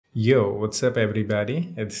Yo, what's up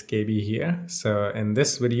everybody? It's KB here. So in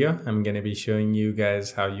this video, I'm going to be showing you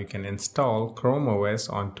guys how you can install Chrome OS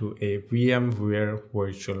onto a VMware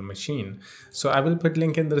virtual machine. So I will put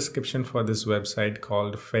link in the description for this website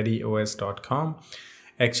called fedios.com.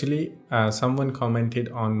 Actually, someone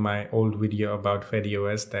commented on my old video about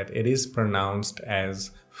FediOS that it is pronounced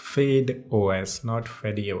as FadeOS, not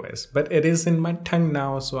FediOS. But it is in my tongue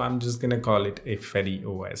now, so I'm just gonna call it a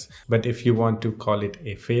FediOS. But if you want to call it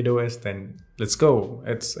a FadeOS, then let's go.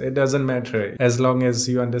 It doesn't matter. As long as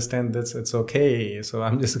you understand this, it's okay. So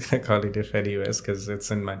I'm just gonna call it a FediOS because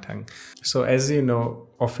it's in my tongue. So as you know,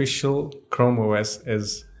 official Chrome OS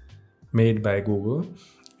is made by Google.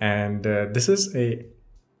 And this is a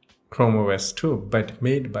Chrome OS too, but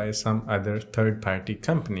made by some other third-party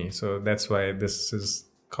company. So that's why this is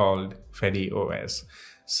called FediOS.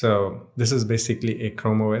 So this is basically a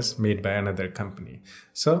Chrome OS made by another company.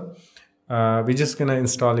 So we're just gonna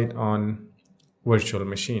install it on virtual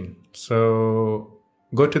machine. So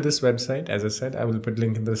go to this website. As I said, I will put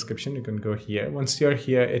link in the description. You can go here. Once you're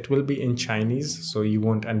here, it will be in Chinese, so you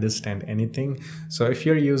won't understand anything. So if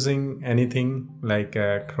you're using anything like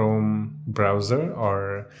a Chrome browser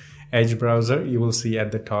or Edge browser, you will see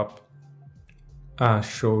at the top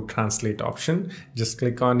show translate option. Just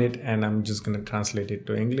click on it and I'm just going to translate it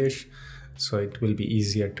to English so it will be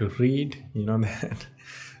easier to read, you know that.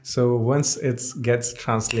 So once it gets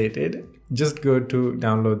translated, just go to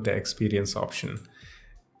download the experience option.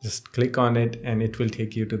 Just click on it and it will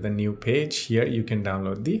take you to the new page. Here you can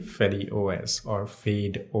download the FediOS or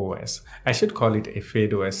FadeOS. I should call it a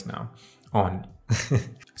FadeOS now on.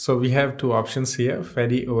 So we have two options here,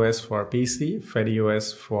 FediOS for PC,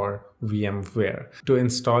 FediOS for VMware. To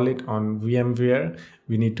install it on VMware,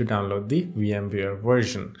 we need to download the VMware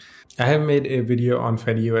version. I have made a video on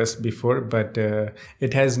FediOS before, but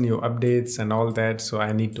it has new updates and all that. So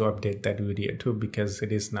I need to update that video too because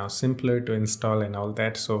it is now simpler to install and all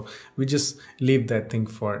that. So we just leave that thing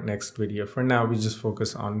for next video. For now, we just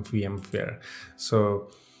focus on VMware. So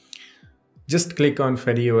just click on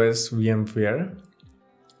FediOS VMware,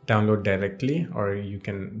 download directly, or you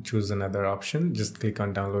can choose another option. Just click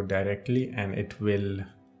on download directly and it will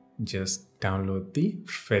just download the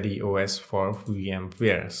FediOS for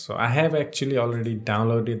VMware. So I have actually already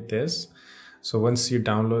downloaded this. So once you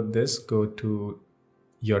download this, go to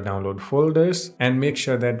your download folders and make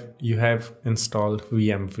sure that you have installed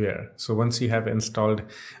VMware. So once you have installed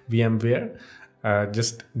VMware,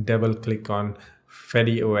 just double click on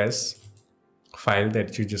FediOS file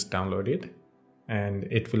that you just downloaded and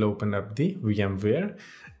it will open up the VMware,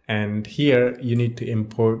 and here you need to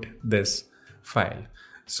import this file.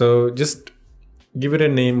 So just give it a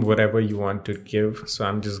name, whatever you want to give. So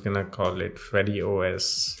I'm just gonna call it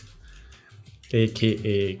FediOS,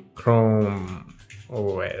 aka Chrome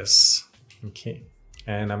OS. Okay,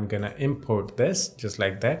 and I'm gonna import this just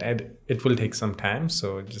like that, and it will take some time.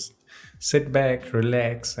 So just sit back,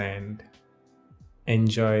 relax, and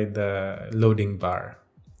enjoy the loading bar.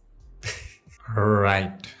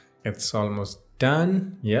 Right, it's almost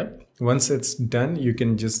done. Yep. Once it's done, you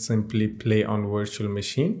can just simply play on virtual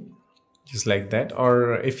machine just like that.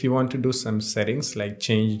 Or if you want to do some settings like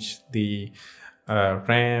change the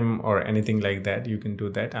RAM or anything like that, you can do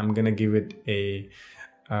that. I'm gonna give it a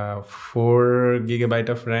 4 GB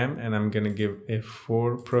of RAM and I'm gonna give a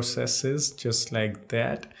 4 processes just like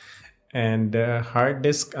that. And hard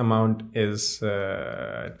disk amount is 10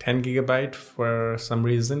 GB for some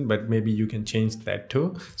reason, but maybe you can change that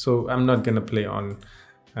too. So I'm not gonna play on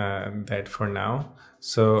that for now.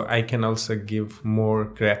 So I can also give more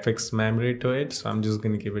graphics memory to it. So I'm just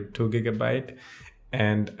gonna give it 2 GB.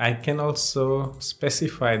 And I can also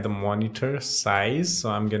specify the monitor size. So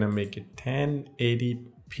I'm gonna make it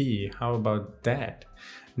 1080p. How about that?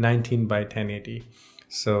 19 by 1080.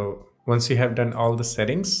 So once you have done all the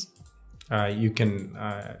settings, you can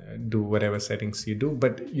do whatever settings you do,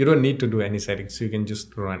 but you don't need to do any settings. You can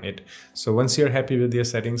just run it. So once you're happy with your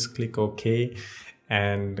settings, click OK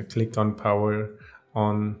and click on power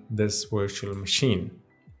on this virtual machine,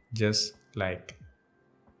 just like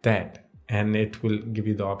that. And it will give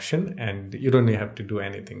you the option and you don't have to do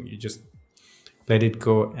anything. You just let it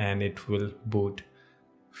go and it will boot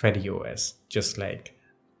FediOS just like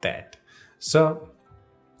that. So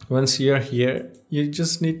once you're here, you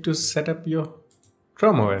just need to set up your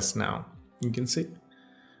Chrome OS now. You can see.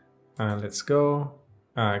 Let's go.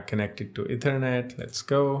 Connect it to Ethernet. Let's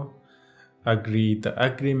go. Agree the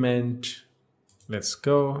agreement. Let's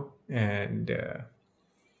go. And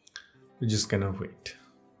we're just gonna wait.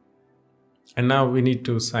 And now we need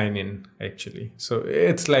to sign in actually. So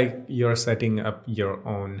it's like you're setting up your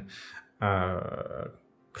own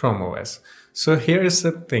Chrome OS. So here is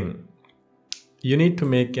the thing. You need to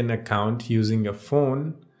make an account using your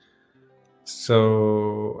phone.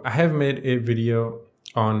 So I have made a video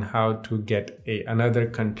on how to get another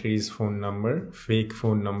country's phone number, fake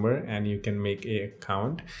phone number, and you can make an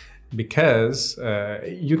account, because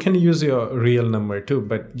you can use your real number too,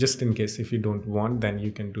 but just in case if you don't want, then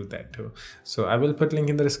you can do that too. So I will put link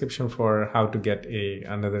in the description for how to get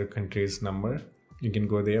another country's number. You can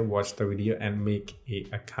go there, watch the video, and make a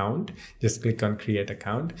account. Just click on create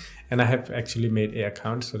account, and I have actually made a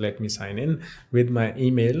account. So let me sign in with my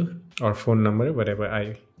email or phone number, whatever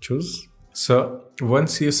I choose. So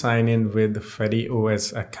once you sign in with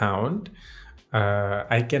FediOS account,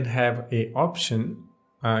 I can have a option,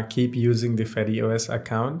 keep using the FediOS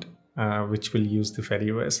account, which will use the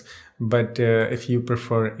FediOS. But if you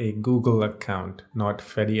prefer a Google account, not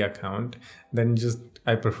Fedi account, then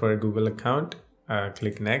I prefer a Google account.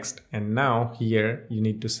 Click next, and now here you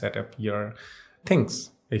need to set up your things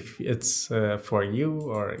if it's for you,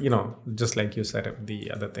 or just like you set up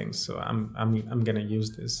the other things. So I'm gonna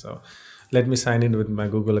use this. So let me sign in with my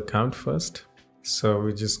Google account first. So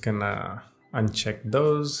we're just gonna uncheck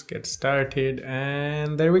those, get started,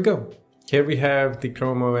 and there we go. Here we have the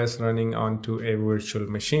Chrome OS running onto a virtual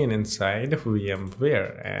machine inside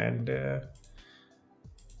VMware, and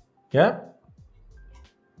yeah,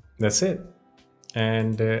 that's it.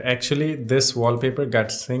 And actually this wallpaper got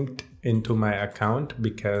synced into my account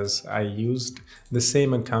because I used the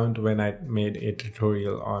same account when I made a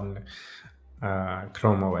tutorial on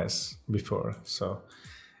Chrome OS before. So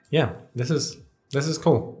yeah, this is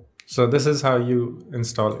cool. So this is how you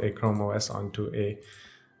install a Chrome OS onto a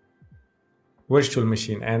virtual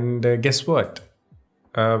machine. And guess what?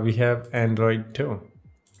 We have Android too.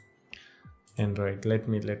 Android, let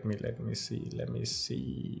me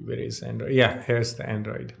see, where is Android? Yeah, here's the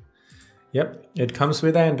Android. Yep, it comes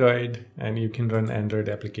with Android, and you can run Android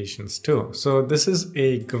applications too. So this is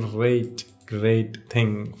a great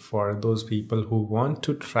thing for those people who want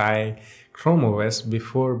to try Chrome OS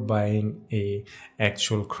before buying a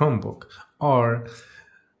actual Chromebook, or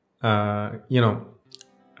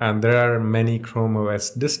and there are many Chrome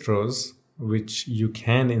OS distros which you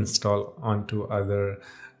can install onto other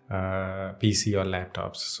PC or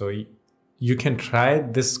laptops. So you can try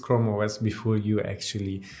this Chrome OS before you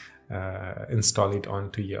actually install it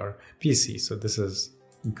onto your PC. So this is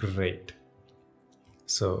great.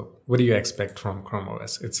 So what do you expect from Chrome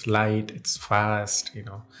OS? It's light, it's fast,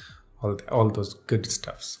 all those good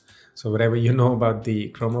stuffs. So whatever you know about the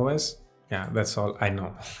Chrome OS, yeah, that's all I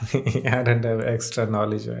know. I don't have extra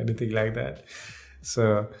knowledge or anything like that.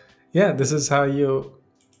 So yeah, this is how you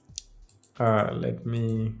let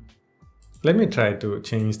me try to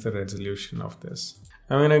change the resolution of this.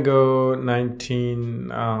 I'm gonna go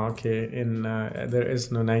 19. Okay, there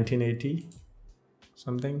is no 1980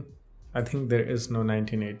 something. I think there is no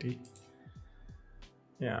 1980.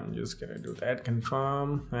 Yeah, I'm just gonna do that,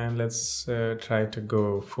 confirm, and let's try to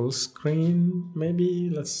go full screen. Maybe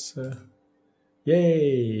let's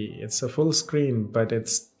yay, it's a full screen, but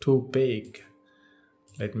it's too big.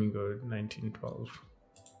 Let me go 1912.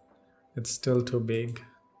 It's still too big.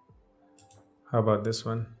 How about this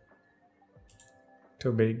one?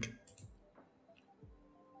 Too big.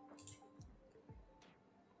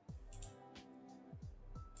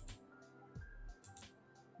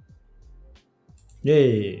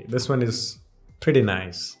 Yay, this one is pretty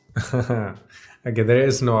nice. Okay, there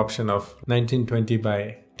is no option of 1920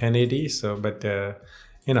 by 1080, so but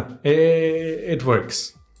it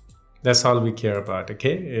works. That's all we care about.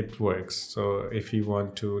 Okay, it works. So if you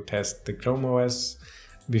want to test the Chrome OS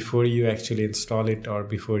before you actually install it, or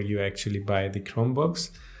before you actually buy the Chromebooks,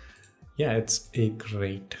 yeah, it's a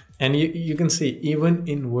great. And you can see even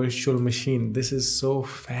in virtual machine, this is so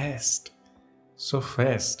fast, so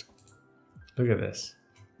fast. Look at this,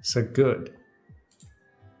 so good.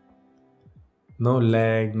 No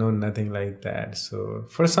lag, no nothing like that. So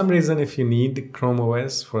for some reason, if you need Chrome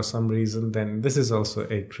OS for some reason, then this is also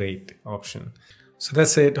a great option. So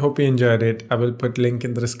that's it. Hope you enjoyed it. I will put link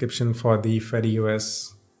in the description for the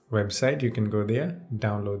FediOS website. You can go there,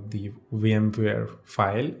 download the VMware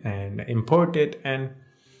file and import it, and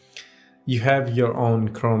you have your own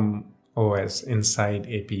Chrome OS inside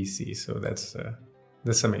a PC. So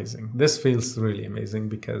that's amazing. This feels really amazing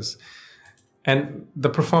because, and the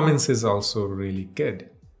performance is also really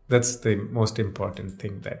good. That's the most important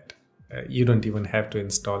thing, that you don't even have to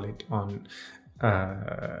install it on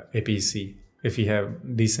a PC if you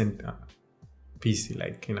have decent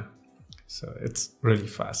PC, so it's really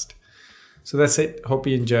fast. So that's it. Hope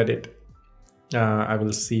you enjoyed it. I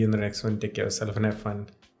will see you in the next one. Take care of yourself and have fun,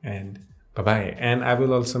 and Bye bye. And I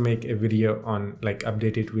will also make a video on like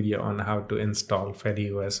updated video on how to install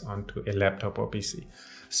FedOS onto a laptop or PC.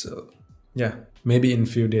 So yeah, maybe in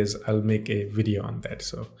few days I'll make a video on that.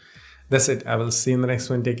 So that's it. I will see you in the next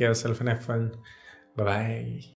one. Take care of yourself and have fun. Bye bye.